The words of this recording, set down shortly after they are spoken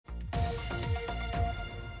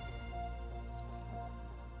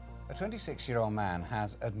A 26-year-old man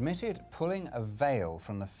has admitted pulling a veil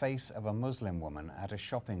from the face of a Muslim woman at a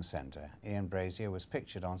shopping centre. Ian Brazier was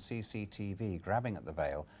pictured on CCTV grabbing at the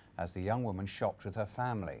veil as the young woman shopped with her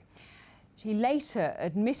family. She later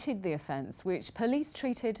admitted the offence, which police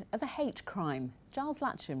treated as a hate crime. Giles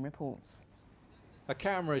Latcham reports. A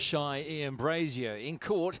camera-shy Ian Brazier. In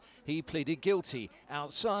court, he pleaded guilty.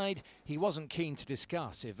 Outside, he wasn't keen to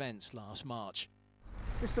discuss events last March.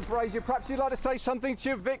 Mr. Brazier, perhaps you'd like to say something to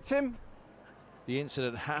your victim? The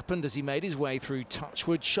incident happened as he made his way through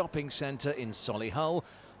Touchwood Shopping Centre in Solihull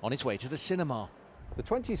on his way to the cinema. The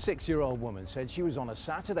 26-year-old woman said she was on a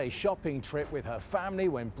Saturday shopping trip with her family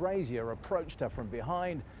when Brazier approached her from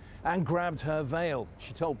behind and grabbed her veil.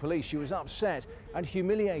 She told police she was upset and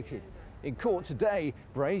humiliated. In court today,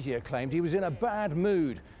 Brazier claimed he was in a bad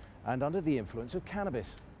mood and under the influence of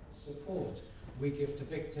cannabis. Support we give to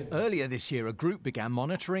victims. Earlier this year, a group began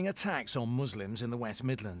monitoring attacks on Muslims in the West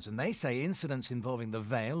Midlands, and they say incidents involving the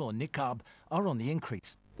veil or niqab are on the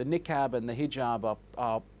increase. The niqab and the hijab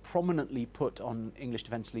are prominently put on English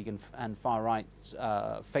Defence League and far-right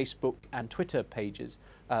Facebook and Twitter pages,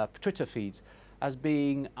 Twitter feeds, as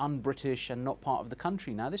being un-British and not part of the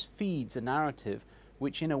country. Now, this feeds a narrative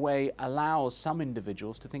which in a way allows some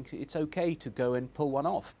individuals to think it's okay to go and pull one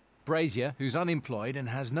off. Brazier, who's unemployed and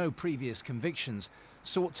has no previous convictions,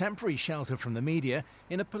 sought temporary shelter from the media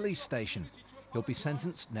in a police station. He'll be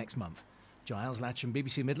sentenced next month. Giles Latcham,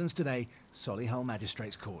 BBC Midlands Today, Solihull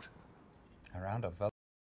Magistrates Court. A round of